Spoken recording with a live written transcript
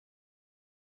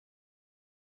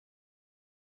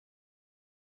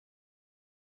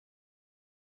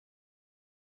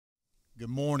Good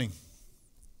morning.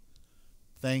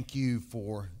 Thank you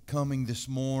for coming this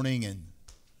morning and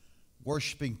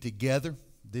worshiping together.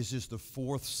 This is the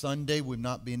fourth Sunday we've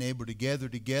not been able to gather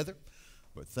together,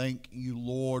 but thank you,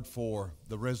 Lord, for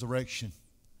the resurrection.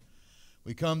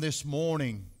 We come this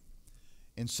morning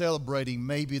in celebrating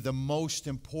maybe the most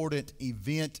important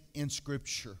event in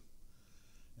Scripture,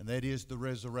 and that is the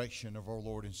resurrection of our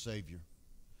Lord and Savior.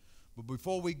 But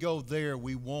before we go there,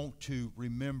 we want to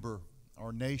remember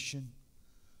our nation,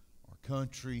 our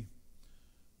country.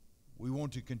 We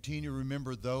want to continue to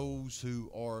remember those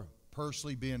who are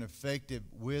personally being affected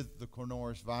with the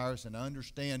coronavirus, and I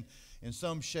understand in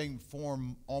some shape and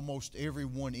form almost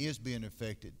everyone is being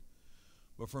affected.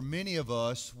 But for many of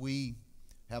us, we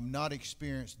have not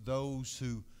experienced those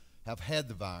who have had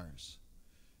the virus,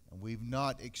 and we've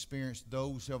not experienced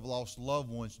those who have lost loved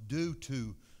ones due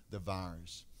to the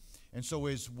virus. And so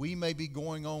as we may be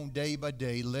going on day by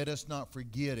day, let us not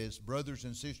forget, as brothers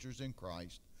and sisters in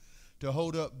Christ, to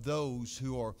hold up those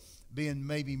who are being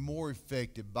maybe more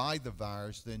affected by the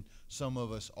virus than some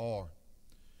of us are.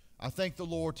 I thank the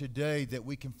Lord today that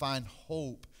we can find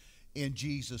hope in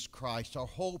Jesus Christ. Our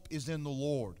hope is in the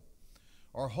Lord.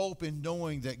 Our hope in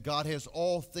knowing that God has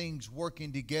all things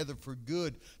working together for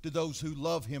good to those who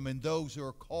love Him and those who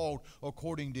are called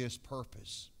according to His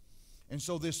purpose. And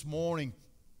so this morning,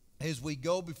 as we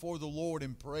go before the Lord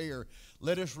in prayer,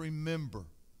 let us remember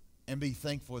and be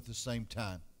thankful at the same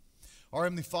time. Our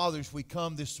Heavenly Father, as we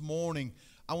come this morning,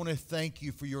 I want to thank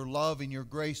You for Your love and Your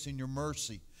grace and Your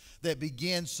mercy that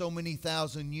began so many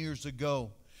thousand years ago.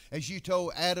 As You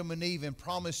told Adam and Eve and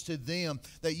promised to them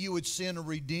that You would send a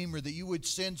Redeemer, that You would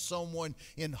send someone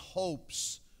in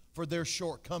hopes for their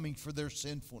shortcomings, for their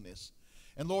sinfulness.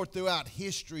 And Lord, throughout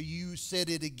history, You said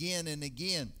it again and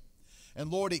again. And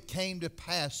Lord, it came to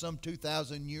pass some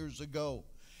 2,000 years ago.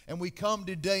 And we come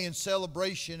today in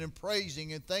celebration and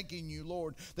praising and thanking You,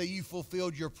 Lord, that You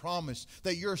fulfilled Your promise,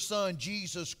 that Your Son,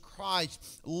 Jesus Christ,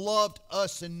 loved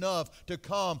us enough to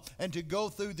come and to go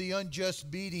through the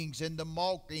unjust beatings and the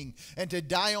mocking and to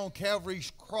die on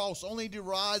Calvary's cross, only to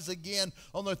rise again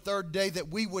on the third day, that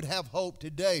we would have hope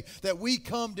today, that we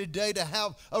come today to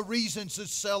have a reason to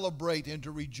celebrate and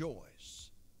to rejoice.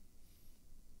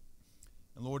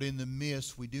 And Lord, in the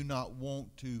midst, we do not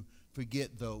want to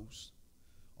forget those.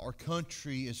 Our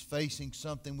country is facing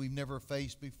something we've never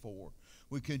faced before.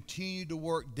 We continue to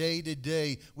work day to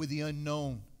day with the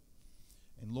unknown.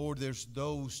 And Lord, there's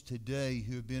those today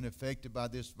who have been affected by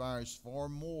this virus far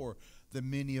more than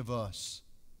many of us.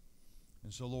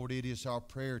 And so, Lord, it is our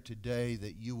prayer today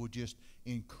that You will just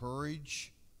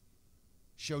encourage,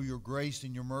 show Your grace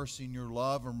and Your mercy and Your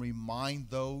love, and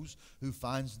remind those who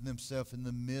find themselves in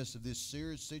the midst of this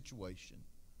serious situation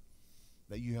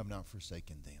that You have not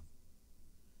forsaken them.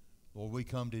 Lord, we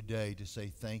come today to say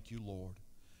thank You, Lord,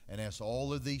 and ask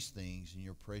all of these things in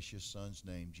Your precious Son's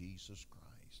name, Jesus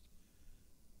Christ.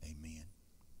 Amen.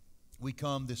 We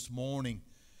come this morning,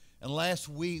 and last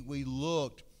week we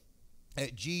looked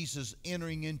at Jesus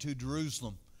entering into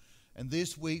Jerusalem. And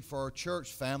this week for our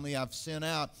church family, I've sent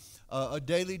out a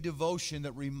daily devotion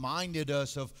that reminded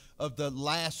us of the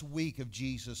last week of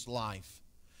Jesus' life.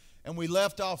 And we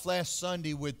left off last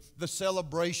Sunday with the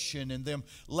celebration and them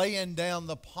laying down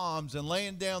the palms and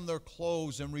laying down their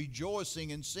clothes and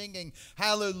rejoicing and singing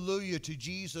hallelujah to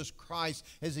Jesus Christ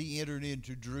as He entered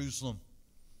into Jerusalem.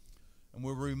 And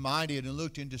we're reminded and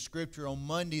looked into Scripture on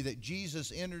Monday that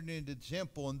Jesus entered into the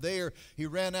temple, and there He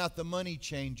ran out the money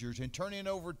changers and turning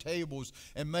over tables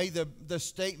and made the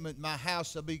statement, "My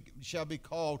house shall be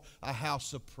called a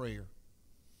house of prayer."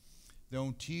 Then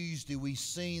on Tuesday we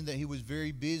seen that He was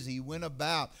very busy. He went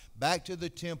about back to the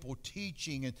temple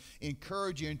teaching and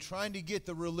encouraging and trying to get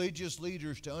the religious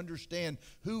leaders to understand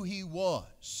who He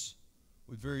was,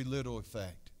 with very little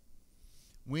effect.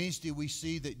 Wednesday we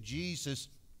see that Jesus,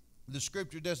 the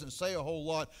Scripture doesn't say a whole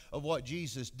lot of what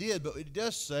Jesus did, but it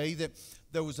does say that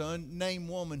there was an unnamed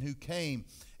woman who came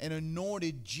and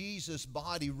anointed Jesus'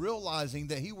 body, realizing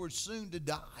that He was soon to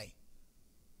die.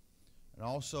 And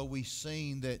also we've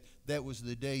seen that that was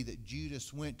the day that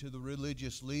Judas went to the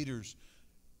religious leaders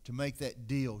to make that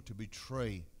deal to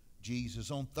betray Jesus.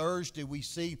 On Thursday we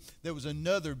see there was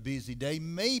another busy day,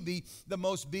 maybe the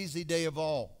most busy day of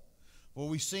all. Well,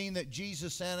 we've seen that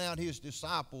Jesus sent out His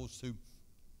disciples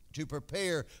to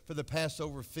prepare for the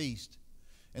Passover feast.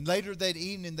 And later that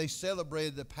evening they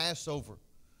celebrated the Passover.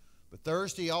 But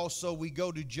Thursday also we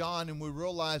go to John and we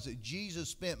realize that Jesus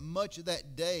spent much of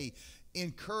that day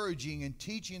encouraging and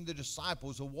teaching the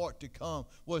disciples of what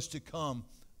was to come.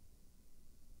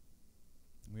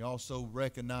 We also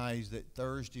recognize that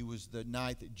Thursday was the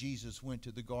night that Jesus went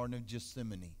to the Garden of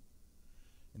Gethsemane.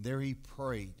 And there he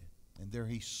prayed, and there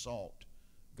he sought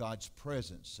God's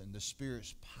presence and the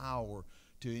Spirit's power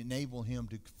to enable him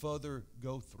to further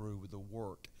go through with the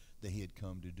work that he had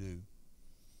come to do.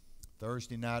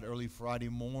 Thursday night, early Friday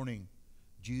morning,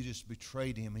 Judas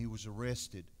betrayed him. He was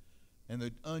arrested, and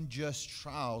the unjust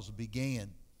trials began.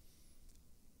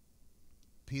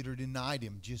 Peter denied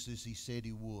him just as he said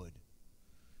he would.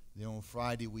 Then on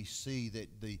Friday we see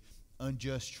that the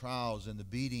unjust trials and the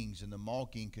beatings and the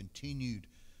mocking continued,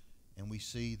 and we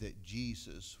see that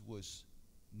Jesus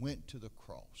went to the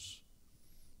cross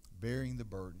bearing the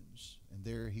burdens, and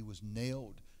there he was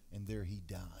nailed, and there he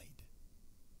died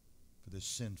for the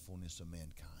sinfulness of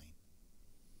mankind.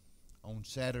 On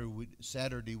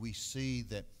Saturday we see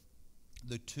that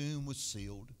the tomb was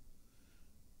sealed,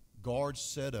 guards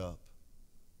set up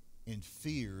in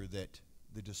fear that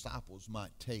the disciples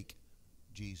might take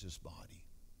Jesus' body.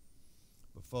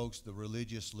 But folks, the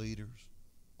religious leaders,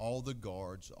 all the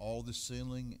guards, all the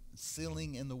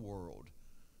sealing in the world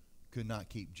could not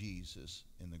keep Jesus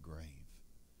in the grave.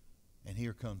 And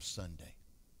here comes Sunday,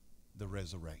 the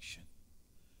resurrection.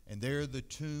 And there the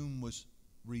tomb was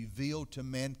revealed to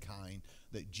mankind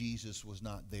that Jesus was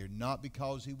not there, not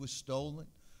because he was stolen,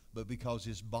 but because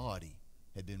his body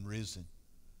had been risen,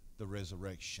 the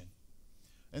resurrection.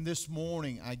 And this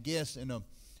morning, I guess in a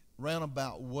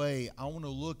roundabout way, I want to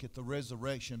look at the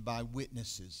resurrection by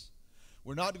witnesses.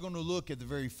 We're not going to look at the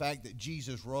very fact that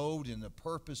Jesus rose and the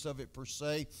purpose of it per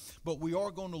se, but we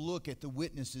are going to look at the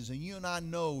witnesses. And you and I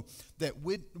know that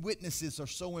witnesses are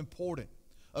so important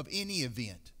of any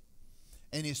event.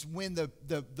 And it's when the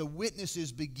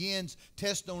witnesses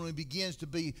testimony begins to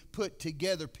be put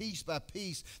together piece by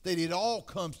piece, that it all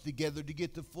comes together to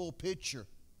get the full picture.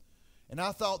 And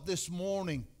I thought this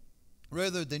morning,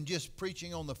 rather than just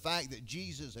preaching on the fact that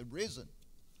Jesus had risen,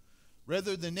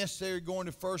 rather than necessarily going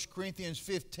to 1 Corinthians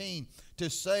 15 to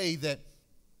say that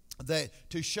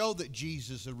to show that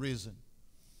Jesus had risen,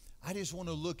 I just want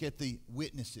to look at the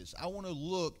witnesses. I want to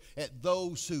look at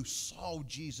those who saw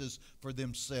Jesus for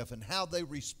themselves and how they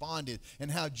responded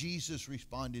and how Jesus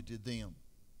responded to them.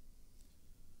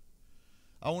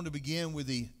 I want to begin with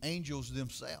the angels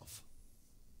themselves.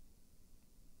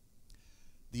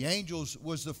 The angels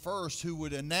was the first who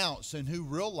would announce and who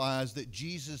realized that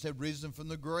Jesus had risen from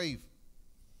the grave.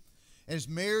 As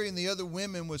Mary and the other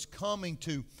women was coming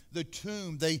to the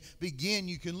tomb,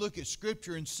 you can look at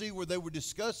Scripture and see where they were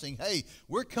discussing, hey,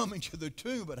 we're coming to the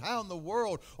tomb, but how in the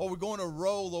world are we going to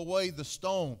roll away the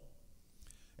stone?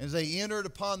 As they entered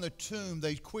upon the tomb,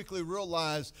 they quickly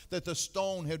realized that the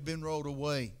stone had been rolled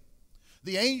away.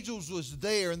 The angels was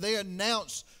there, and they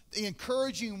announced the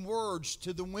encouraging words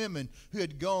to the women who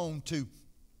had gone to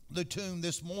the tomb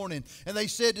this morning. And they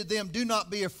said to them, do not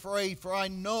be afraid, for I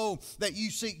know that you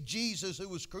seek Jesus who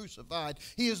was crucified.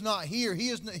 He is not here. He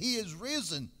is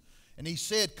risen. And he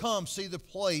said, come see the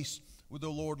place where the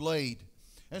Lord laid.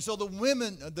 And so the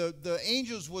women, the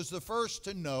angels was the first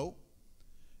to know,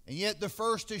 and yet the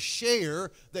first to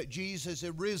share that Jesus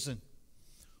had risen.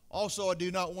 Also, I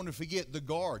do not want to forget the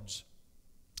guards.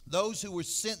 Those who were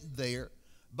sent there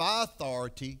by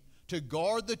authority to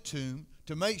guard the tomb,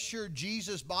 to make sure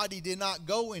Jesus' body did not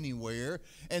go anywhere.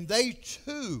 And they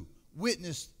too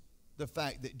witnessed the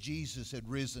fact that Jesus had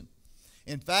risen.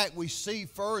 In fact, we see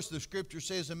first, the Scripture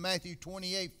says in Matthew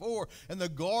 28:4, and the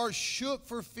guards shook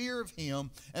for fear of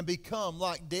him and become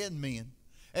like dead men.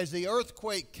 As the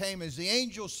earthquake came, as the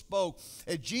angel spoke,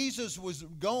 as Jesus was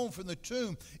gone from the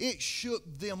tomb, it shook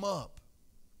them up.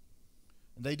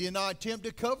 And they did not attempt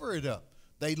to cover it up.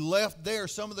 They left there,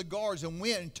 some of the guards, and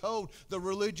went and told the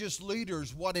religious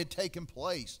leaders what had taken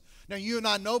place. Now, you and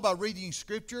I know by reading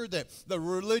Scripture that the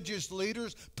religious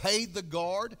leaders paid the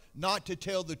guard not to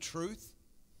tell the truth.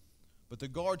 But the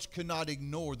guards could not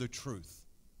ignore the truth.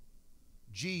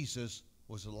 Jesus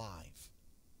was alive.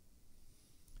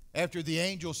 After the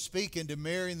angel speaking to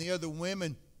Mary and the other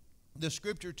women, the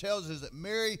Scripture tells us that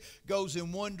Mary goes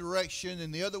in one direction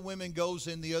and the other women goes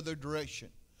in the other direction.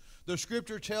 The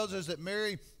Scripture tells us that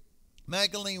Mary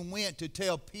Magdalene went to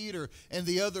tell Peter and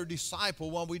the other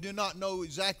disciple. While we do not know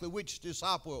exactly which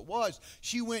disciple it was,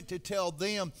 she went to tell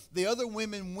them. The other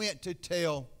women went to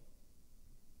tell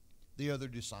the other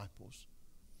disciples.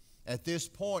 At this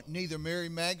point, neither Mary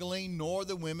Magdalene nor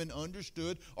the women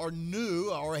understood or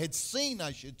knew, or had seen,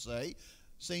 I should say,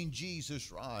 seen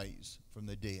Jesus rise from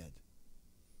the dead.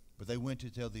 But they went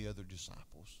to tell the other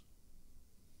disciples.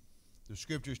 The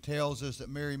Scriptures tells us that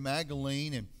Mary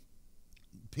Magdalene and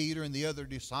Peter and the other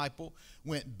disciple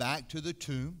went back to the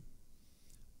tomb.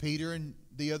 Peter and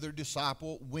the other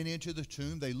disciple went into the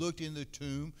tomb. They looked in the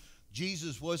tomb.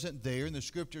 Jesus wasn't there, and the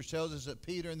scripture tells us that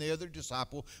Peter and the other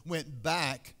disciple went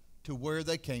back to where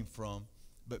they came from,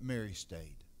 but Mary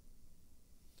stayed.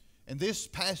 And this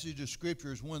passage of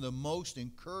Scripture is one of the most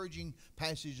encouraging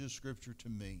passages of Scripture to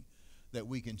me, that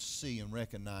we can see and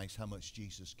recognize how much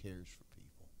Jesus cares for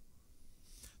people.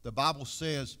 The Bible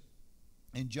says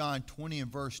in John 20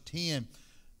 and verse 10,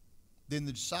 then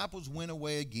the disciples went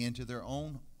away again to their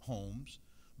own homes,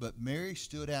 but Mary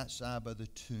stood outside by the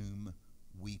tomb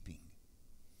weeping.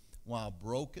 While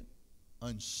broken,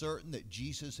 uncertain that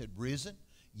Jesus had risen,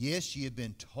 yes, she had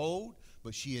been told,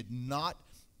 but she did not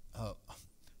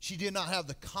have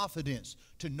the confidence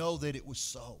to know that it was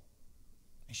so.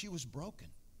 And she was broken.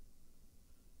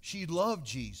 She loved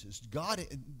Jesus.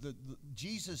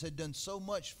 Jesus had done so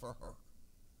much for her.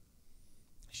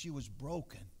 She was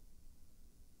broken,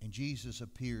 and Jesus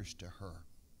appears to her.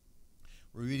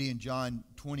 We're reading in John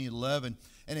 20:11,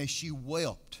 and as she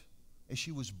wept, as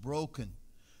she was broken,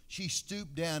 she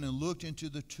stooped down and looked into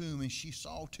the tomb, and she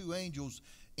saw two angels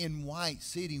in white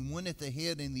sitting, one at the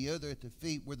head and the other at the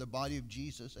feet where the body of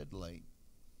Jesus had lain.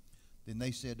 Then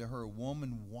they said to her,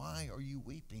 "Woman, why are you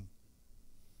weeping?"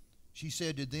 She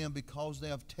said to them, "Because they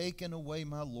have taken away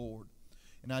my Lord,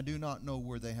 and I do not know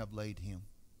where they have laid him."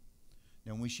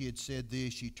 Now when she had said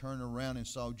this, she turned around and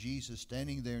saw Jesus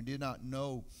standing there and did not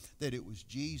know that it was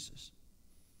Jesus.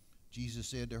 Jesus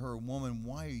said to her, "Woman,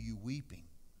 why are you weeping?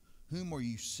 Whom are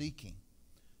you seeking?"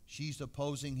 She,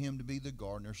 supposing him to be the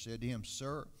gardener, said to him,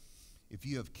 "Sir, if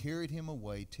you have carried him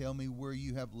away, tell me where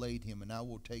you have laid him, and I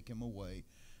will take him away."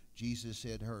 Jesus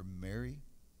said to her, "Mary."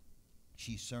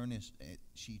 She turned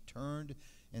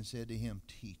and said to him,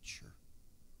 "Teacher."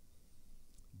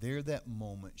 There, that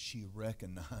moment, she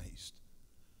recognized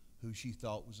who she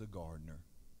thought was a gardener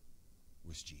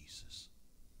was Jesus.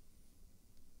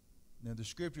 Now, the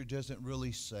scripture doesn't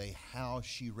really say how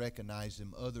she recognized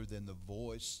him other than the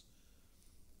voice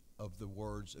of the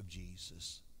words of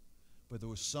Jesus. But there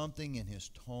was something in his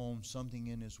tone, something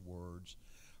in his words.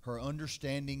 Her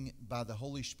understanding by the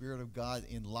Holy Spirit of God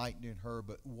enlightened her,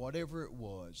 but whatever it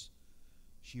was,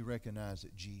 she recognized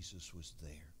that Jesus was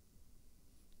there.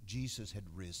 Jesus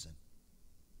had risen.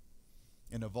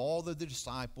 And of all the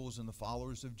disciples and the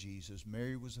followers of Jesus,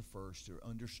 Mary was the first to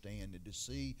understand and to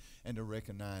see and to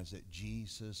recognize that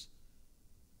Jesus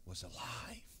was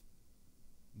alive,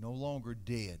 no longer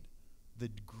dead. The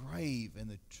grave and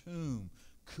the tomb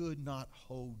could not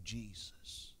hold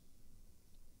Jesus.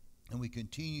 And we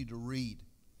continue to read.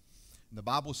 And the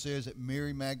Bible says that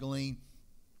Mary Magdalene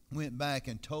went back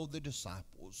and told the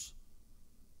disciples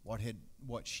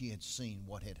what she had seen,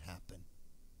 what had happened.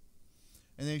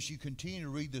 And as you continue to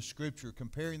read the scripture,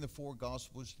 comparing the four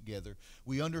gospels together,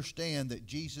 we understand that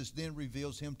Jesus then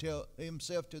reveals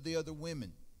himself to the other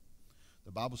women.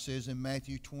 The Bible says in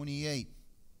Matthew 28,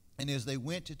 and as they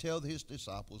went to tell his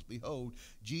disciples, behold,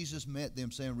 Jesus met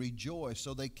them, saying, "Rejoice."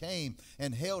 So they came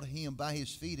and held him by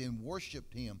his feet and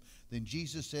worshipped him. Then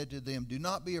Jesus said to them, "Do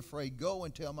not be afraid. Go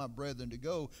and tell my brethren to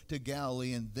go to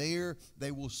Galilee, and there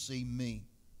they will see me."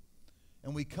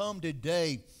 And we come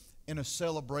today in a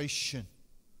celebration,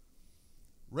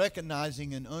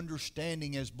 recognizing and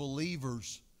understanding as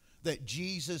believers that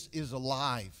Jesus is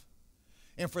alive.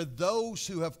 And for those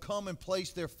who have come and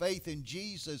placed their faith in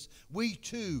Jesus, we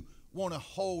too want to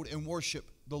hold and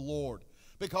worship the Lord,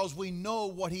 because we know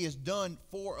what he has done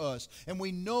for us, and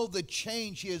we know the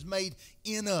change he has made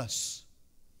in us.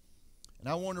 And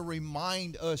I want to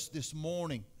remind us this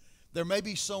morning, there may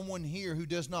be someone here who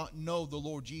does not know the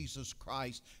Lord Jesus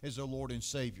Christ as their Lord and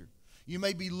Savior. You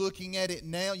may be looking at it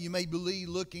now, you may be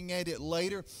looking at it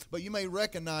later, but you may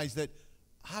recognize that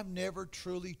I've never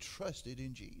truly trusted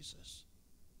in Jesus.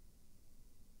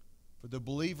 For the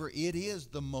believer, it is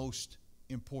the most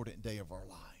important day of our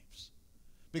lives,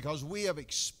 because we have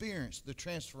experienced the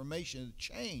transformation, the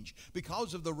change,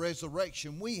 because of the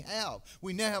resurrection we have.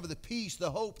 We now have the peace, the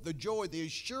hope, the joy, the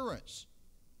assurance.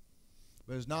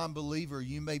 But as a non-believer,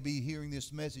 you may be hearing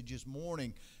this message this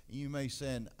morning, and you may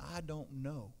say, "I don't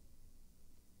know."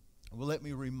 Well, let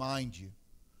me remind you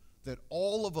that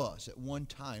all of us at one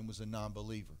time was a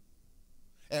non-believer.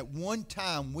 At one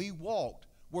time, we walked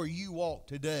where you walk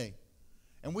today.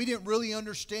 And we didn't really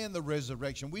understand the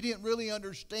resurrection. We didn't really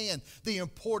understand the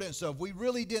importance of. We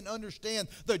really didn't understand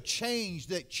the change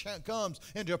that comes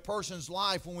into a person's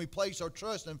life when we place our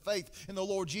trust and faith in the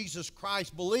Lord Jesus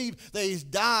Christ. Believe that He's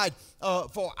died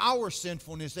for our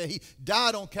sinfulness, that He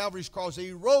died on Calvary's cross, that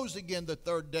He rose again the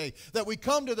third day, that we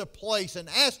come to the place and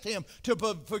ask Him to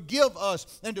forgive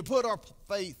us and to put our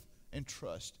faith and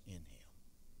trust in Him.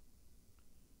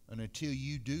 And until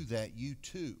you do that, you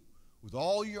too with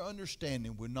all your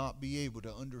understanding, would not be able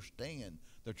to understand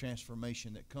the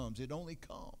transformation that comes. It only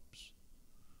comes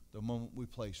the moment we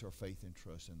place our faith and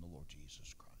trust in the Lord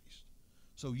Jesus Christ.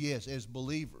 So yes, as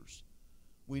believers,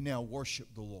 we now worship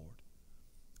the Lord.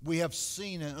 We have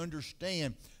seen and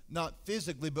understand, not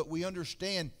physically, but we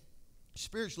understand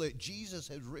spiritually that Jesus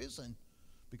has risen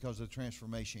because of the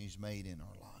transformation He's made in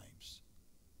our lives.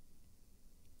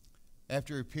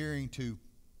 After appearing to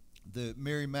the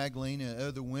Mary Magdalene and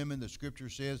other women, the Scripture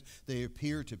says they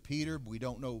appeared to Peter. We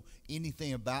don't know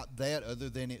anything about that other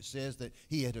than it says that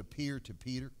He had appeared to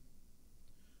Peter.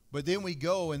 But then we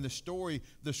go in the story,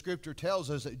 the Scripture tells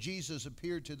us that Jesus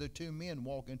appeared to the two men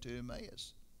walking to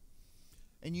Emmaus.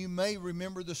 And you may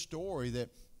remember the story that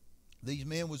these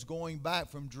men was going back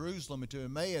from Jerusalem to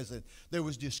Emmaus, and they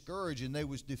was discouraged and they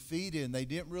was defeated, and they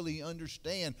didn't really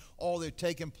understand all that had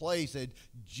taken place, that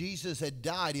Jesus had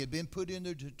died, He had been put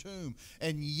into the tomb.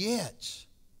 And yet,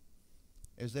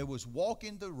 as they was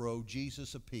walking the road,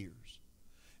 Jesus appears.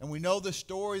 And we know the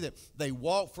story that they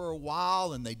walked for a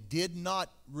while and they did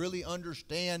not really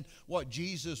understand what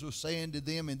Jesus was saying to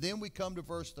them. And then we come to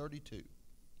verse 32.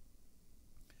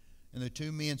 And the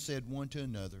two men said one to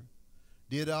another,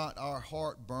 "Did not our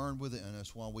heart burn within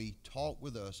us while we talked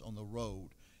with us on the road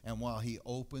and while He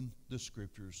opened the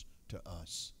Scriptures to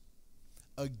us?"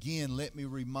 Again, let me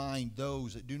remind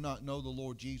those that do not know the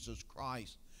Lord Jesus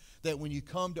Christ that when you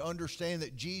come to understand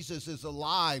that Jesus is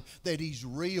alive, that He's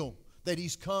real, that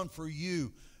He's come for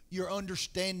you, your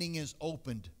understanding is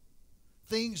opened.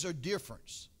 Things are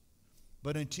different.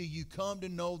 But until you come to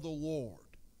know the Lord,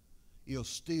 it'll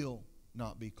still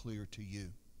not be clear to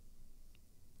you.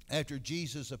 After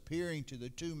Jesus appearing to the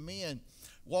two men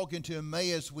walking to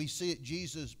Emmaus, we see that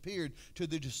Jesus appeared to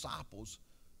the disciples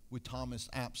with Thomas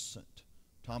absent.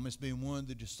 Thomas being one of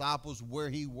the disciples, where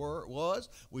he was,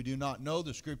 we do not know.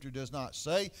 The Scripture does not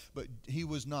say, but he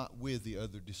was not with the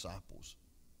other disciples.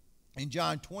 In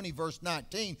John 20, verse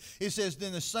 19, it says,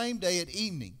 "Then the same day at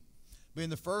evening, being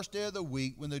the first day of the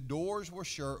week, when the doors were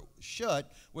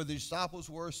shut where the disciples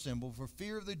were assembled, for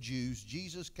fear of the Jews,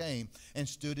 Jesus came and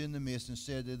stood in the midst and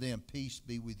said to them, 'Peace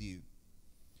be with you.'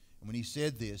 And when He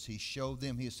said this, He showed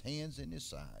them His hands and His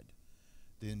side.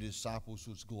 Then the disciples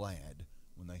was glad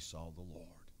when they saw the Lord."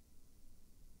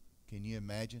 Can you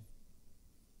imagine?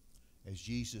 As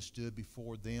Jesus stood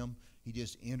before them, He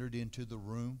just entered into the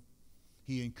room.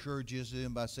 He encourages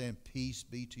them by saying, "Peace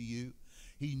be to you."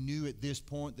 He knew at this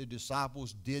point the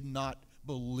disciples did not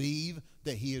believe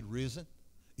that He had risen.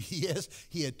 Yes,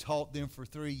 He had taught them for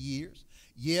 3 years.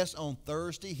 Yes, on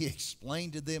Thursday He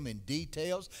explained to them in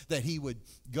details that He would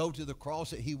go to the cross,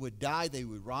 that He would die, they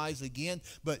would rise again.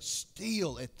 But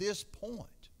still, at this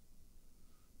point,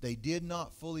 they did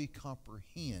not fully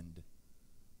comprehend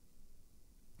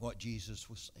what Jesus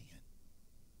was saying.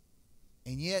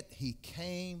 And yet He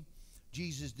came.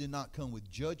 Jesus did not come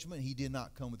with judgment. He did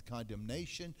not come with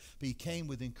condemnation, but He came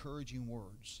with encouraging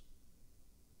words.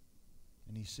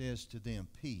 And He says to them,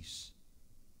 "Peace."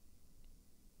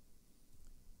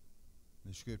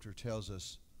 The Scripture tells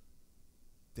us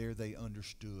there they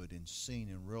understood and seen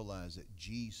and realized that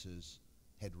Jesus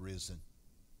had risen.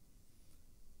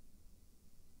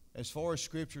 As far as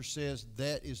Scripture says,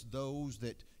 that is those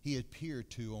that He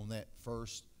appeared to on that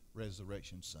first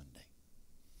Resurrection Sunday.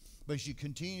 But as you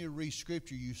continue to read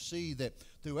Scripture, you see that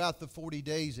throughout the 40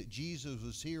 days that Jesus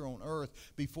was here on earth,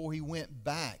 before He went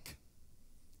back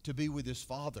to be with His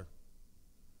Father,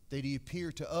 that He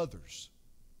appeared to others.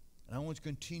 And I want to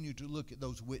continue to look at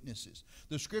those witnesses.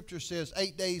 The Scripture says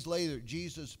 8 days later,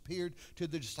 Jesus appeared to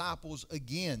the disciples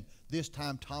again. This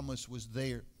time Thomas was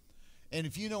there. And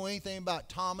if you know anything about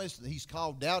Thomas, he's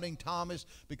called Doubting Thomas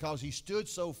because he stood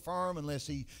so firm. Unless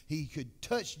he could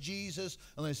touch Jesus,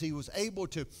 unless he was able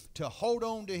to hold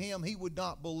on to Him, he would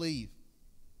not believe.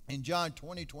 In John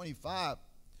 20:25,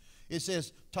 it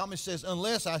says, Thomas says,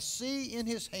 "Unless I see in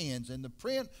His hands and the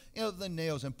print of the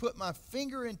nails, and put my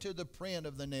finger into the print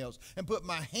of the nails, and put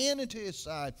my hand into His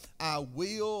side, I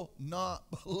will not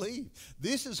believe."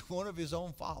 This is one of His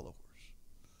own followers.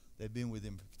 They've been with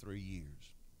Him for 3 years.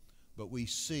 But we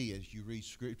see, as you read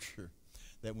Scripture,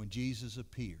 that when Jesus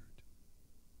appeared,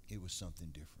 it was something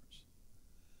different.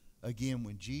 Again,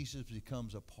 when Jesus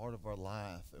becomes a part of our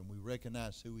life and we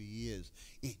recognize who He is,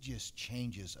 it just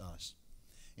changes us.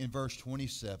 In verse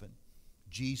 27,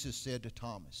 Jesus said to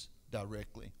Thomas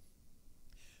directly,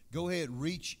 "Go ahead,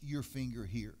 reach your finger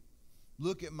here.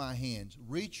 Look at my hands.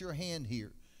 Reach your hand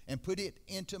here and put it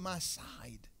into my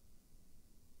side.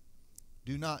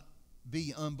 Do not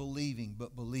be unbelieving,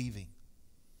 but believing."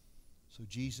 So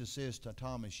Jesus says to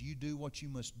Thomas, you do what you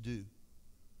must do.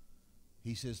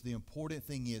 He says, the important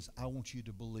thing is, I want you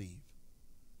to believe.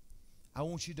 I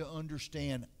want you to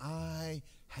understand, I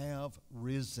have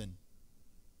risen.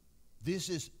 This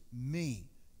is me,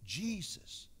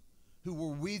 Jesus, who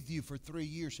were with you for 3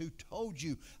 years, who told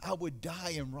you I would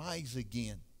die and rise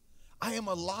again. I am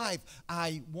alive.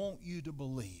 I want you to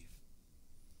believe.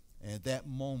 And at that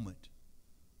moment,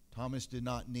 Thomas did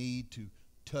not need to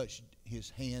touch his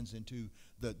hands into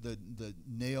the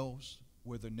nails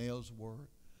where the nails were.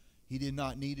 He did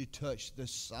not need to touch the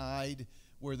side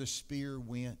where the spear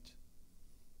went.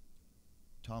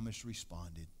 Thomas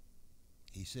responded.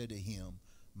 He said to him,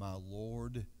 "My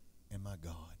Lord and my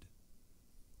God."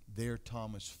 There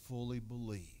Thomas fully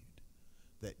believed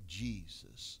that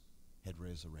Jesus had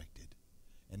resurrected.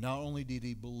 And not only did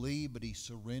he believe, but he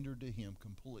surrendered to him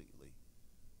completely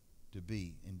to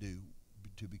be and do,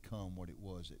 to become what it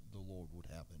was that the Lord would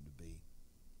have him to be.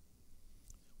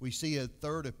 We see a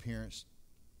third appearance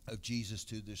of Jesus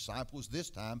to the disciples. This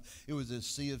time it was the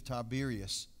Sea of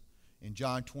Tiberias. In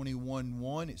John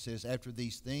 21:1 it says, "After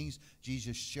these things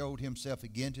Jesus showed himself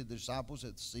again to the disciples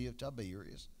at the Sea of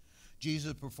Tiberias."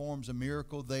 Jesus performs a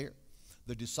miracle there.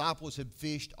 The disciples had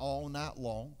fished all night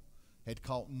long, had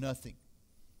caught nothing.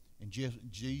 And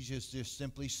Jesus just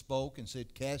simply spoke and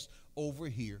said, "Cast over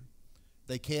here."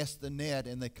 They cast the net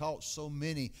and they caught so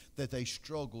many that they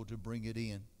struggled to bring it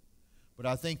in. But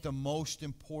I think the most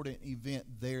important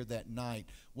event there that night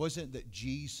wasn't that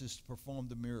Jesus performed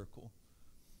the miracle,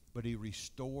 but he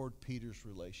restored Peter's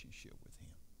relationship with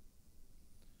him.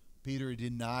 Peter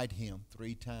denied him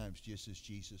 3 times, just as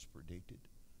Jesus predicted.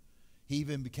 He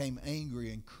even became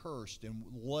angry and cursed and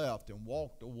left and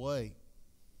walked away.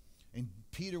 And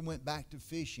Peter went back to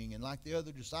fishing, and like the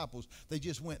other disciples, they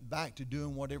just went back to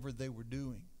doing whatever they were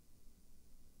doing.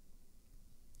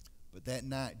 But that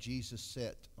night, Jesus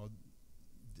sat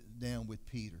down with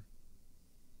Peter,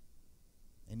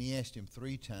 and he asked him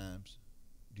 3 times,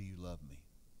 "Do you love me?"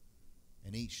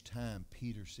 And each time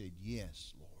Peter said,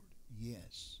 "Yes, Lord.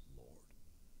 Yes, Lord."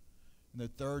 And the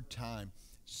third time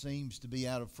seems to be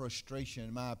out of frustration,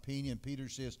 in my opinion. Peter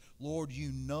says, "Lord,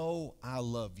 you know I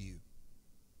love you."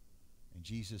 And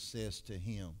Jesus says to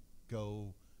him,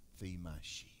 "Go feed my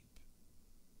sheep."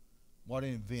 What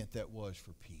an event that was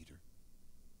for Peter.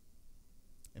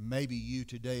 And maybe you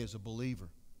today as a believer,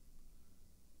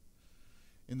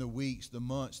 in the weeks, the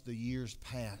months, the years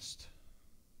past,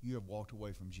 you have walked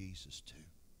away from Jesus too.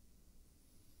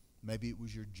 Maybe it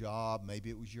was your job, maybe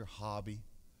it was your hobby,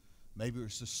 maybe it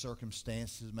was the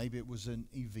circumstances, maybe it was an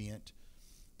event,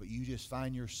 but you just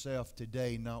find yourself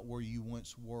today not where you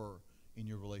once were in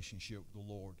your relationship with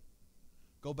the Lord.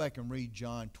 Go back and read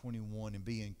John 21 and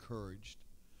be encouraged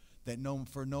that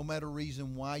for no matter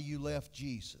reason why you left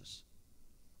Jesus,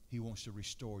 he wants to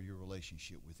restore your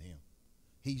relationship with him.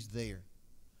 He's there,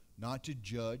 not to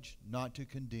judge, not to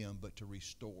condemn, but to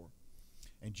restore.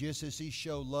 And just as he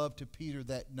showed love to Peter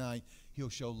that night, he'll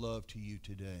show love to you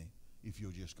today if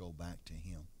you'll just go back to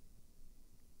him.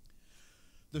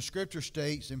 The scripture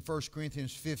states in 1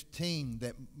 Corinthians 15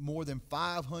 that more than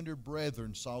 500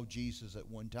 brethren saw Jesus at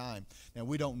one time. Now,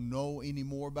 we don't know any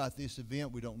more about this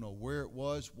event. We don't know where it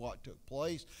was, what took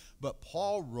place. But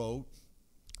Paul wrote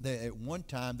that at one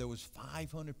time there was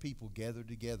 500 people gathered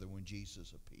together when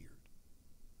Jesus appeared.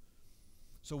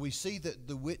 So we see that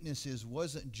the witnesses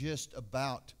wasn't just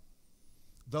about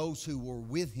those who were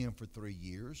with him for 3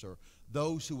 years or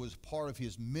those who was part of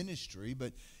his ministry,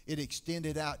 but it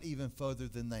extended out even further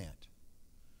than that.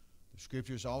 The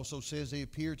scriptures also says they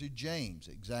appeared to James.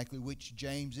 Exactly which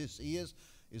James this is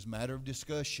matter of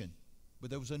discussion. But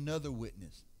there was another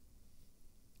witness.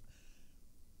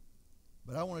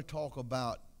 But I want to talk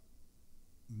about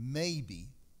maybe,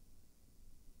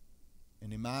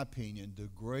 and in my opinion, the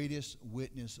greatest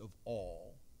witness of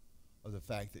all of the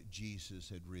fact that Jesus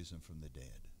had risen from the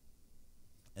dead.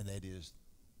 And that is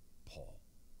Paul,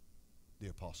 the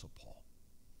Apostle Paul.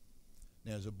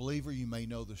 Now, as a believer, you may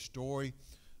know the story.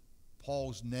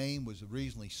 Paul's name was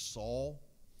originally Saul.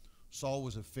 Saul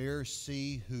was a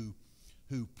Pharisee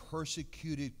who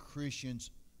persecuted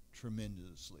Christians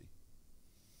tremendously.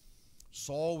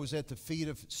 Saul was at the feet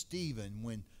of Stephen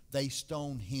when they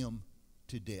stoned him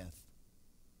to death.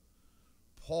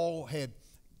 Paul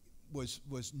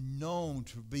was known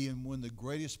to be one of the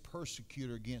greatest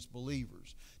persecutors against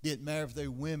believers. Didn't matter if they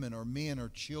were women or men or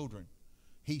children.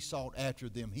 He sought after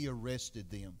them. He arrested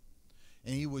them.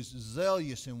 And he was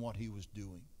zealous in what he was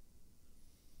doing.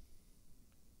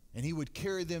 And he would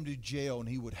carry them to jail and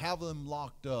he would have them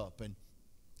locked up. And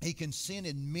he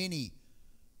consented many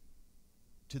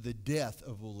to the death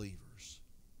of believers.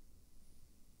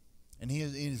 And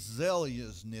in his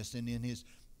zealousness and in his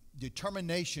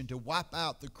determination to wipe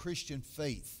out the Christian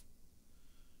faith,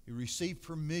 He received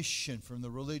permission from the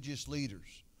religious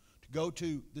leaders to go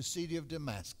to the city of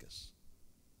Damascus.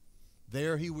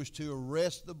 There he was to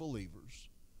arrest the believers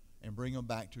and bring them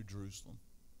back to Jerusalem.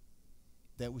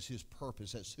 That was his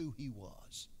purpose. That's who he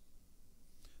was.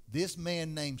 This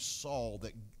man named Saul,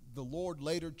 that the Lord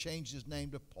later changed his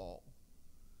name to Paul,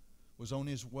 was on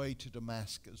his way to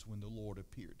Damascus when the Lord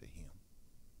appeared to him.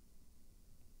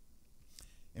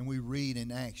 And we read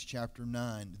in Acts chapter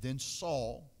 9, then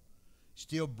Saul,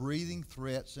 still breathing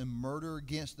threats and murder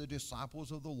against the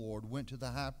disciples of the Lord, went to the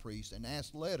high priest and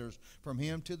asked letters from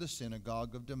him to the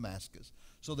synagogue of Damascus,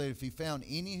 so that if he found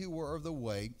any who were of the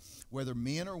way, whether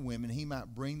men or women, he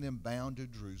might bring them bound to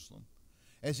Jerusalem.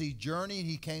 As he journeyed,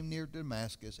 he came near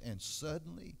Damascus, and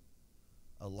suddenly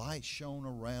a light shone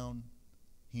around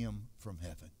him from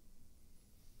heaven.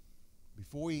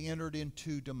 Before he entered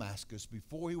into Damascus,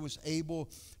 before he was able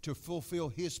to fulfill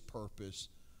his purpose,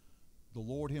 the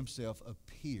Lord himself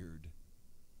appeared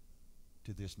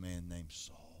to this man named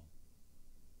Saul.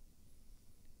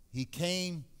 He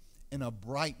came in a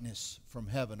brightness from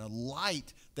heaven, a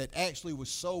light that actually was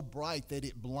so bright that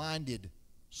it blinded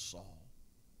Saul.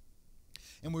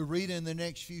 And we read in the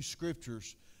next few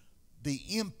scriptures the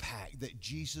impact that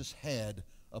Jesus had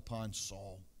upon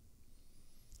Saul.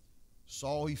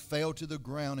 Saul, he fell to the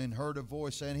ground and heard a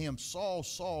voice saying to him, Saul,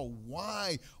 Saul,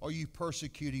 why are you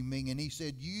persecuting me? And he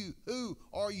said, who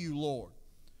are you, Lord?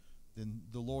 Then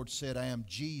the Lord said, I am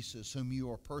Jesus, whom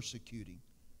you are persecuting.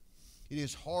 It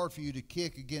is hard for you to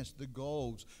kick against the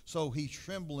goads. So he,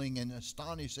 trembling and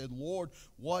astonished, said, Lord,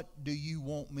 what do you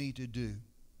want me to do?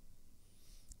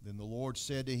 Then the Lord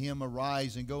said to him,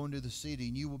 arise and go into the city,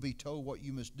 and you will be told what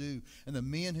you must do. And the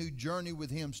men who journeyed with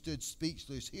him stood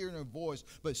speechless, hearing a voice,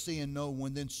 but seeing no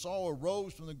one. Then Saul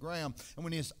arose from the ground, and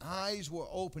when his eyes were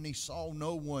open, he saw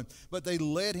no one. But they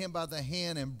led him by the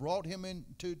hand and brought him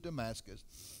into Damascus.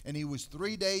 And he was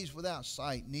 3 days without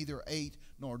sight, neither ate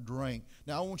nor drank.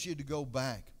 Now I want you to go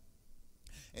back.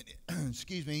 And,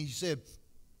 excuse me, he said,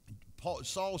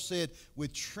 Saul said,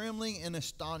 with trembling and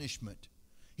astonishment,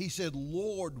 he said,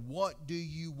 Lord, what do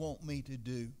you want me to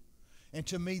do? And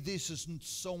to me, this is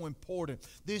so important.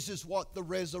 This is what the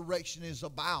resurrection is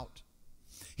about.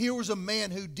 Here was a man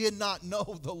who did not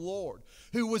know the Lord,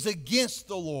 who was against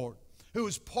the Lord, who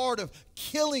was part of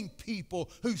killing people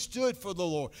who stood for the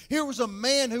Lord. Here was a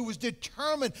man who was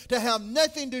determined to have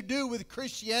nothing to do with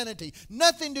Christianity,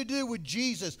 nothing to do with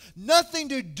Jesus, nothing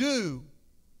to do.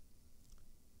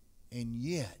 And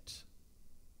yet,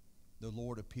 the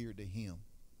Lord appeared to him.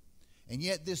 And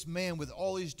yet this man, with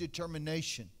all his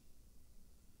determination,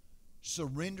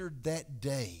 surrendered that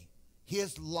day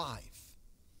his life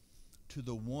to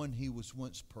the one he was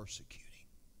once persecuting.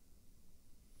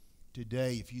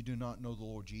 Today, if you do not know the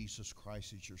Lord Jesus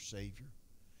Christ as your Savior,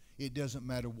 it doesn't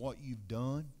matter what you've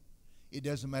done. It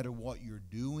doesn't matter what you're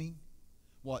doing.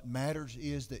 What matters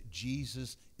is that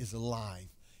Jesus is alive.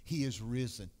 He is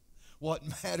risen. What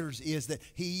matters is that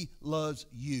He loves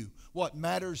you. What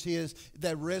matters is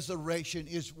that resurrection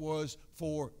was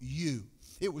for you.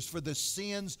 It was for the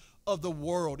sins of the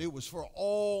world. It was for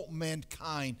all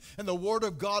mankind. And the Word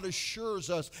of God assures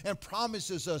us and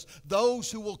promises us those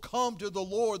who will come to the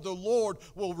Lord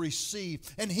will receive.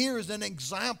 And here is an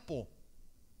example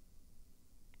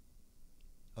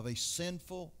of a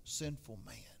sinful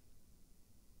man.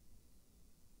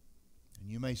 And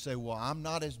you may say, well, I'm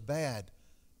not as bad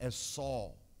as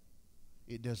Saul.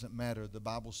 It doesn't matter. The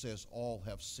Bible says all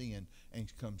have sinned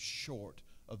and come short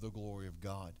of the glory of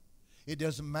God. It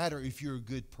doesn't matter if you're a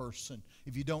good person.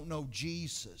 If you don't know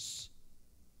Jesus,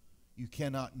 you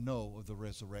cannot know of the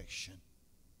resurrection.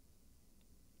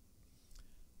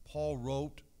 Paul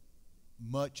wrote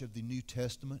much of the New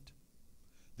Testament.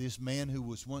 This man who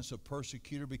was once a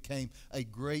persecutor became a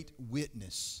great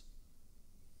witness.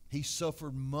 He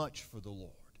suffered much for the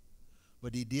Lord.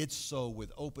 But he did so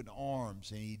with open arms,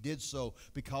 and he did so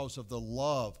because of the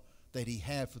love that he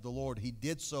had for the Lord. He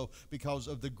did so because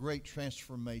of the great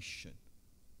transformation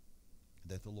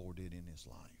that the Lord did in his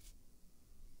life.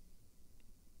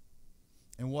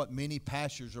 And what many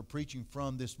pastors are preaching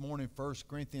from this morning, 1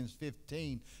 Corinthians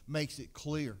 15, makes it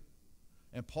clear.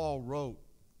 And Paul wrote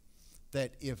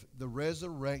that if the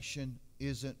resurrection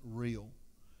isn't real,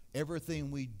 everything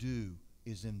we do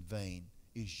is in vain,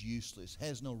 is useless,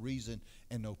 has no reason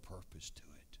and no purpose to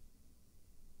it.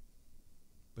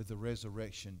 But the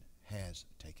resurrection has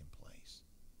taken place.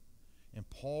 And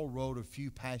Paul wrote a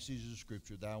few passages of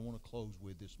Scripture that I want to close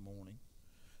with this morning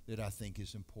that I think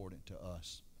is important to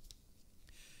us.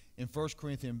 In 1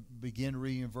 Corinthians, begin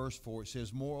reading in verse 4, it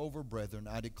says, Moreover, brethren,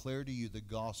 I declare to you the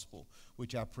gospel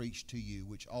which I preached to you,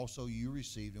 which also you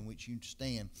received, in which you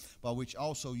stand, by which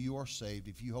also you are saved,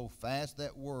 if you hold fast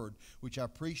that word which I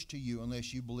preached to you,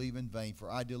 unless you believe in vain. For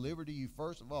I delivered to you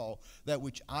first of all that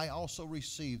which I also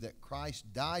received, that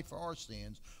Christ died for our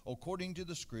sins, according to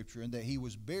the Scripture, and that he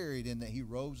was buried, and that he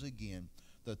rose again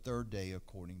the third day,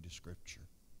 according to Scripture.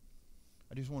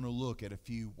 I just want to look at a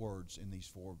few words in these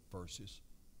 4 verses.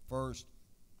 First,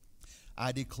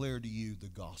 I declare to you the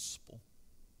gospel.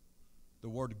 The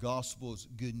word gospel is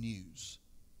good news.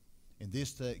 In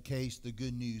this case, the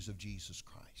good news of Jesus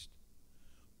Christ.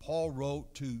 Paul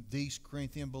wrote to these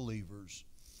Corinthian believers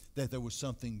that there was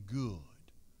something good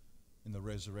in the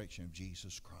resurrection of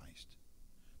Jesus Christ.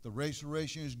 The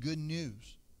resurrection is good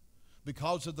news.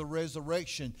 Because of the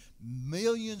resurrection,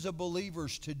 millions of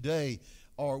believers today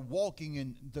are walking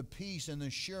in the peace and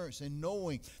assurance and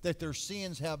knowing that their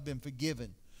sins have been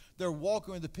forgiven. They're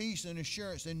walking with the peace and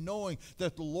assurance and knowing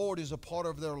that the Lord is a part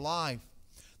of their life.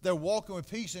 They're walking with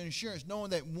peace and assurance,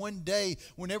 knowing that one day,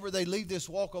 whenever they leave this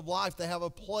walk of life, they have a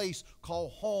place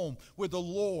called home with the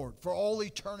Lord for all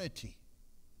eternity.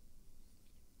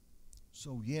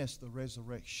 So yes, the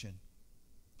resurrection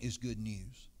is good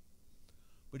news.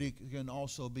 But it can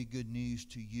also be good news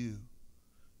to you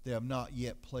that have not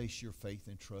yet placed your faith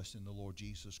and trust in the Lord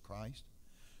Jesus Christ.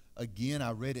 Again,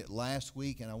 I read it last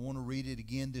week, and I want to read it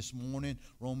again this morning.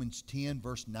 Romans 10,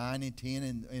 verse 9 and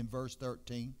 10 and verse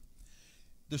 13.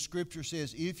 The Scripture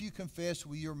says, if you confess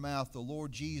with your mouth the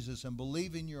Lord Jesus and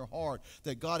believe in your heart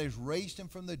that God has raised him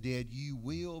from the dead, you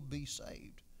will be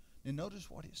saved. Now notice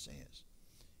what it says.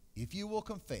 If you will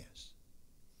confess,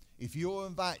 if you will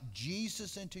invite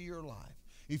Jesus into your life,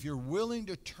 if you're willing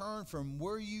to turn from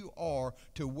where you are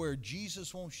to where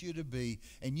Jesus wants you to be,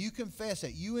 and you confess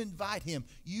that, you invite him,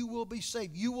 you will be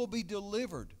saved. You will be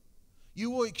delivered. You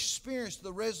will experience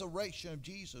the resurrection of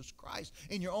Jesus Christ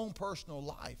in your own personal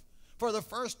life. For the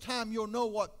first time, you'll know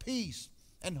what peace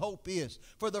and hope is.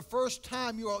 For the first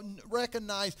time, you'll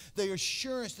recognize the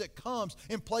assurance that comes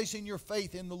in placing your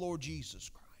faith in the Lord Jesus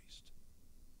Christ.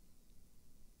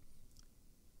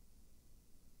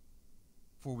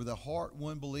 For with the heart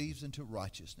one believes into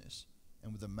righteousness,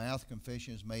 and with the mouth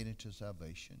confession is made into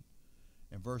salvation.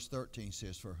 And verse 13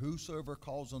 says, for whosoever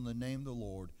calls on the name of the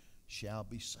Lord shall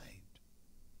be saved.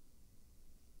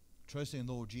 Trusting in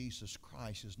the Lord Jesus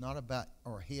Christ is not about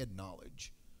our head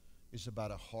knowledge. It's about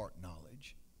a heart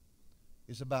knowledge.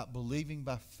 It's about believing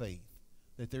by faith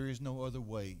that there is no other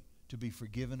way to be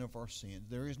forgiven of our sins.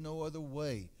 There is no other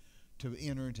way to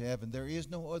enter into heaven. There is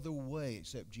no other way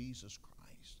except Jesus Christ.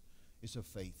 It's a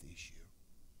faith issue.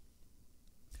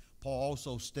 Paul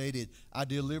also stated, I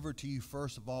delivered to you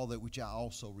first of all that which I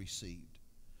also received,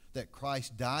 that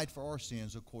Christ died for our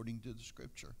sins according to the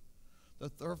Scripture.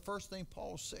 The first thing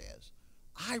Paul says,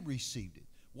 I received it.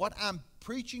 What I'm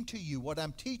preaching to you, what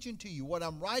I'm teaching to you, what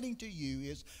I'm writing to you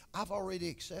is I've already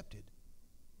accepted.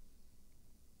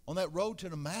 On that road to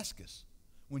Damascus,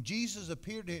 when Jesus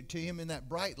appeared to him in that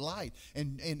bright light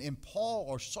and Paul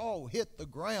or Saul hit the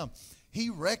ground, he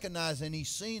recognized and he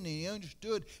seen and he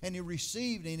understood and he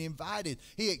received and he invited.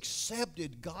 He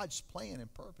accepted God's plan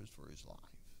and purpose for his life.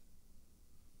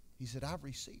 He said, I've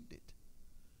received it.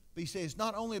 But he says it's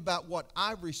not only about what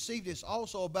I've received, it's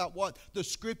also about what the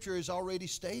Scripture has already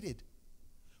stated.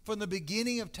 From the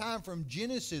beginning of time, from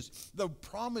Genesis, the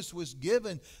promise was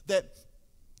given that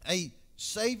a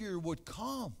Savior would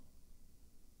come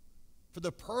for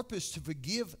the purpose to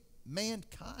forgive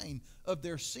mankind of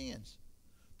their sins.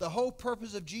 The whole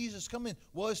purpose of Jesus coming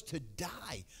was to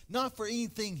die. Not for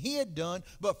anything he had done,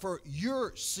 but for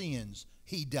your sins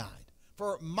he died.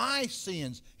 For my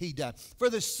sins he died. For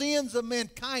the sins of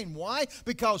mankind. Why?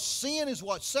 Because sin is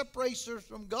what separates us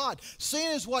from God.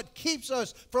 Sin is what keeps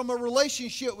us from a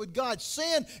relationship with God.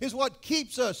 Sin is what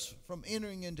keeps us from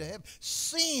entering into heaven.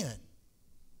 Sin.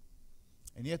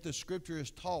 And yet the Scripture is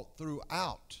taught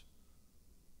throughout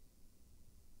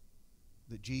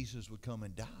that Jesus would come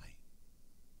and die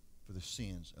for the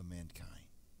sins of mankind.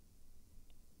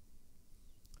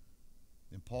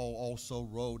 And Paul also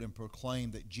wrote and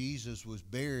proclaimed that Jesus was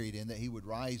buried and that he would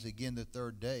rise again the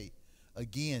third day.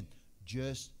 Again,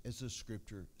 just as the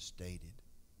Scripture stated.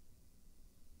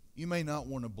 You may not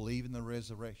want to believe in the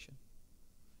resurrection.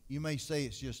 You may say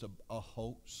it's just a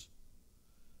hoax.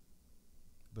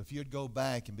 But if you'd go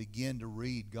back and begin to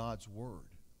read God's Word,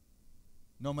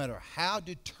 no matter how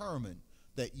determined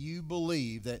that you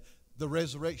believe that the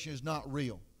resurrection is not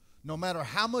real, no matter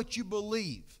how much you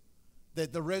believe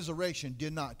that the resurrection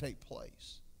did not take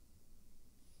place,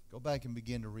 go back and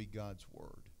begin to read God's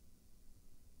Word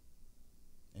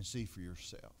and see for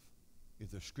yourself. if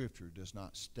the Scripture does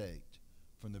not state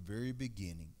from the very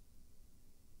beginning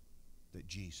that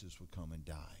Jesus would come and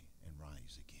die and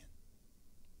rise again.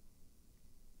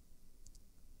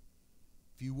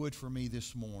 If you would, for me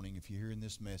this morning, if you're hearing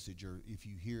this message or if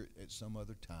you hear it at some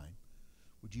other time,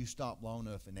 would you stop long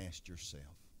enough and ask yourself,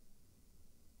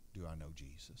 do I know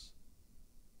Jesus?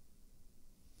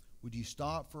 Would you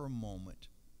stop for a moment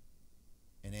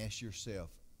and ask yourself,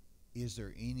 is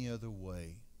there any other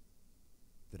way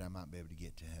that I might be able to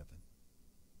get to heaven?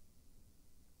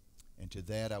 And to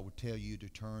that I would tell you to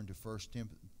turn to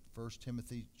 1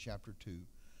 Timothy chapter 2,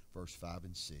 verse 5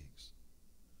 and 6.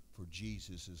 For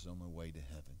Jesus is on the way to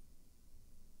heaven.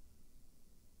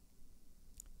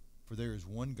 For there is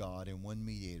one God and one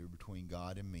mediator between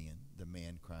God and men, the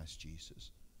man Christ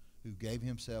Jesus, who gave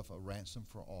himself a ransom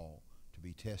for all, to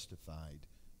be testified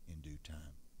in due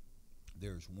time.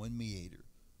 There is one mediator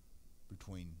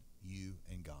between you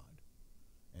and God.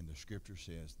 And the Scripture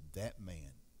says that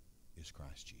man is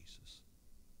Christ Jesus.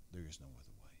 There is no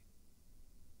other way.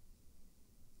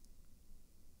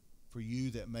 For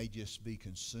you that may just be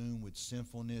consumed with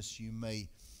sinfulness, you may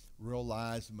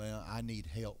realize, man, I need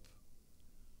help.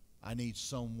 I need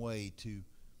some way to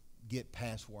get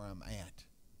past where I'm at.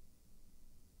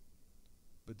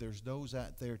 But there's those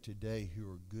out there today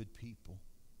who are good people,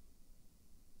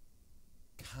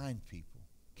 kind people,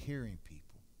 caring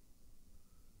people.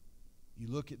 You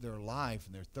look at their life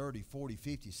and they're 30, 40,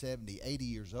 50, 70, 80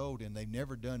 years old and they've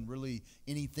never done really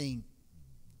anything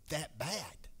that bad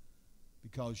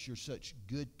because you're such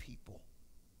good people.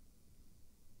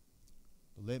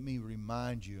 But let me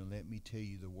remind you and let me tell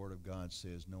you the Word of God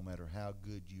says no matter how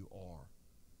good you are,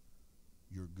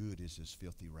 your good is as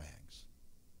filthy rags.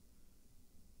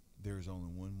 There is only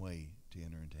one way to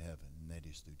enter into heaven, and that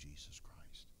is through Jesus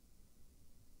Christ.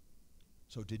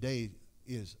 So today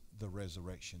is the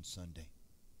Resurrection Sunday.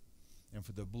 And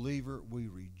for the believer, we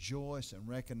rejoice and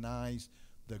recognize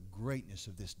the greatness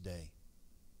of this day.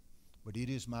 But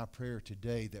it is my prayer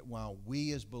today that while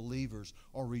we as believers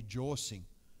are rejoicing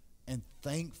and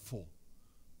thankful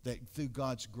that through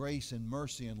God's grace and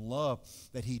mercy and love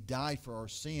that He died for our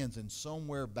sins, and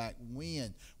somewhere back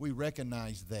when we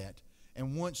recognize that.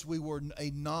 And once we were a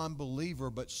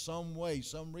non-believer, but some way,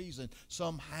 some reason,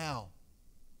 somehow,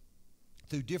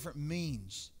 through different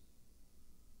means,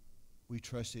 we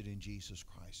trusted in Jesus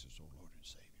Christ as our Lord and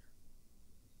Savior.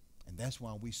 And that's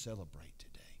why we celebrate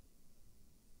today.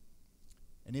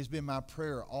 And it's been my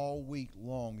prayer all week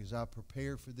long as I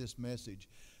prepared for this message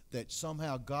that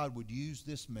somehow God would use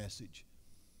this message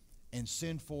and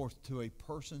send forth to a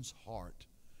person's heart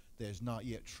that has not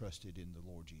yet trusted in the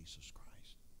Lord Jesus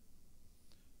Christ.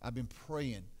 I've been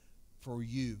praying for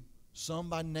you, some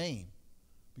by name,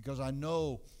 because I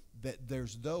know that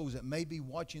there's those that may be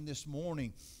watching this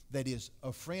morning that is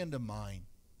a friend of mine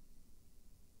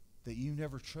that you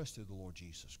never trusted the Lord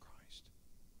Jesus Christ.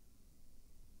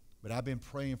 But I've been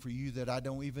praying for you that I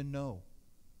don't even know.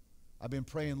 I've been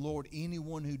praying, Lord,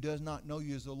 anyone who does not know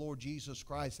you as the Lord Jesus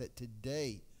Christ, that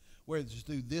today, whether it's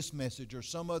through this message or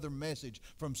some other message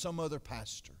from some other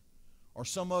pastor or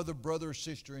some other brother or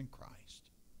sister in Christ,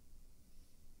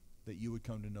 that you would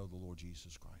come to know the Lord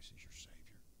Jesus Christ as your Savior.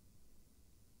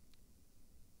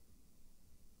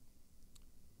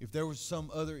 If there was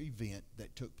some other event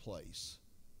that took place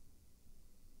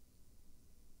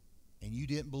and you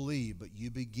didn't believe, but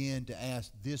you began to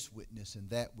ask this witness and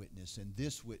that witness and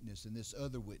this witness and this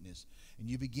other witness, and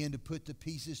you begin to put the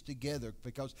pieces together,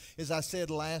 because as I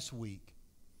said last week,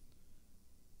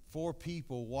 4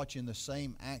 people watching the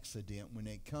same accident, when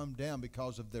they come down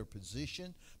because of their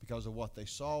position, because of what they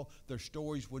saw, their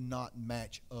stories would not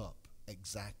match up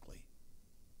exactly.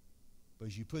 But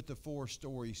as you put the 4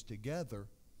 stories together,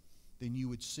 then you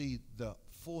would see the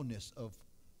fullness of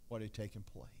what had taken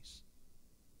place.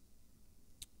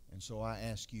 And so I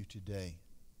ask you today,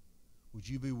 would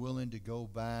you be willing to go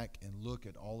back and look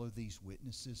at all of these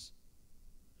witnesses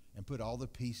and put all the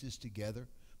pieces together?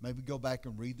 Maybe go back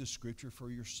and read the Scripture for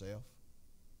yourself.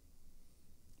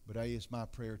 But it's my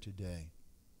prayer today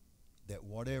that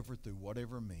through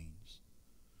whatever means,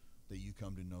 that you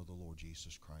come to know the Lord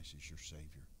Jesus Christ as your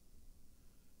Savior.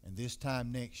 And this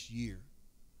time next year,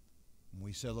 when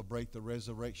we celebrate the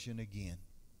resurrection again,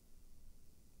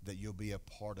 that you'll be a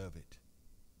part of it.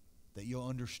 That you'll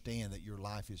understand that your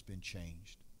life has been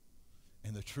changed.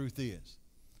 And the truth is,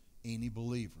 any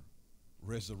believer,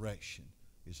 resurrection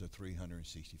is a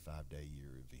 365-day-year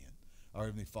event. Our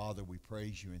Heavenly Father, we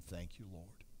praise you and thank you, Lord,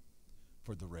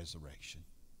 for the resurrection.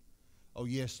 Oh,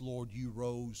 yes, Lord, you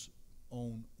rose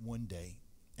on one day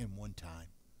and one time.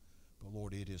 But,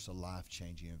 Lord, it is a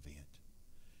life-changing event.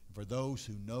 For those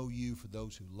who know you, for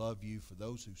those who love you, for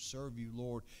those who serve you,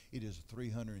 Lord, it is a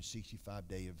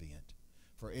 365-day event.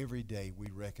 For every day we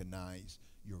recognize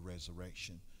your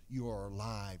resurrection. You are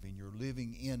alive and you're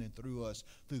living in and through us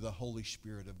through the Holy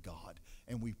Spirit of God.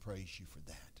 And we praise you for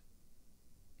that.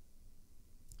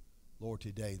 Lord,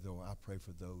 today, though, I pray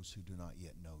for those who do not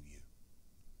yet know you.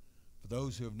 For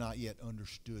those who have not yet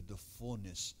understood the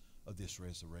fullness of this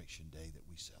resurrection day that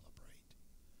we celebrate.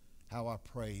 How I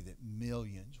pray that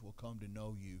millions will come to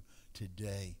know you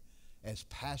today as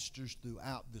pastors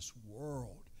throughout this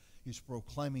world is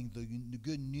proclaiming the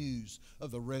good news of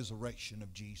the resurrection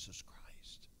of Jesus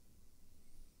Christ.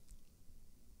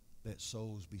 Let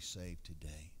souls be saved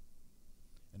today.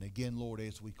 And again, Lord,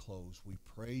 as we close, we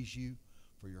praise you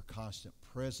for your constant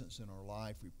presence in our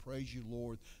life. We praise you,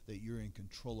 Lord, that you're in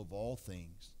control of all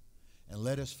things. And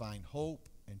let us find hope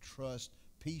and trust,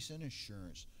 peace and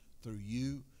assurance through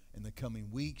you in the coming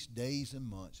weeks, days, and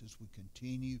months as we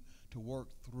continue to work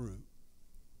through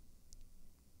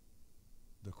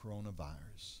the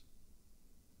coronavirus.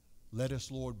 Let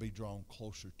us, Lord, be drawn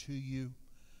closer to you.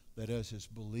 Let us as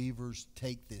believers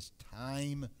take this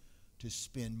time to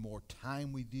spend more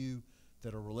time with you,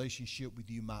 that our relationship with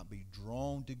you might be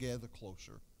drawn together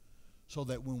closer, so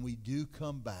that when we do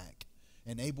come back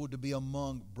and able to be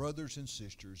among brothers and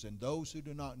sisters and those who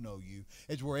do not know you,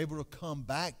 as we're able to come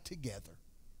back together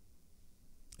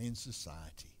in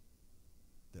society,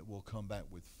 that we'll come back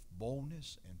with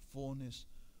boldness and fullness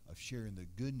of sharing the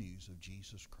good news of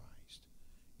Jesus Christ.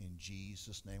 In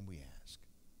Jesus' name we ask.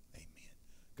 Amen.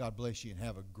 God bless you and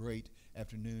have a great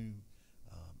afternoon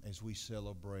as we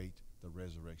celebrate the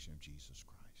resurrection of Jesus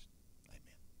Christ.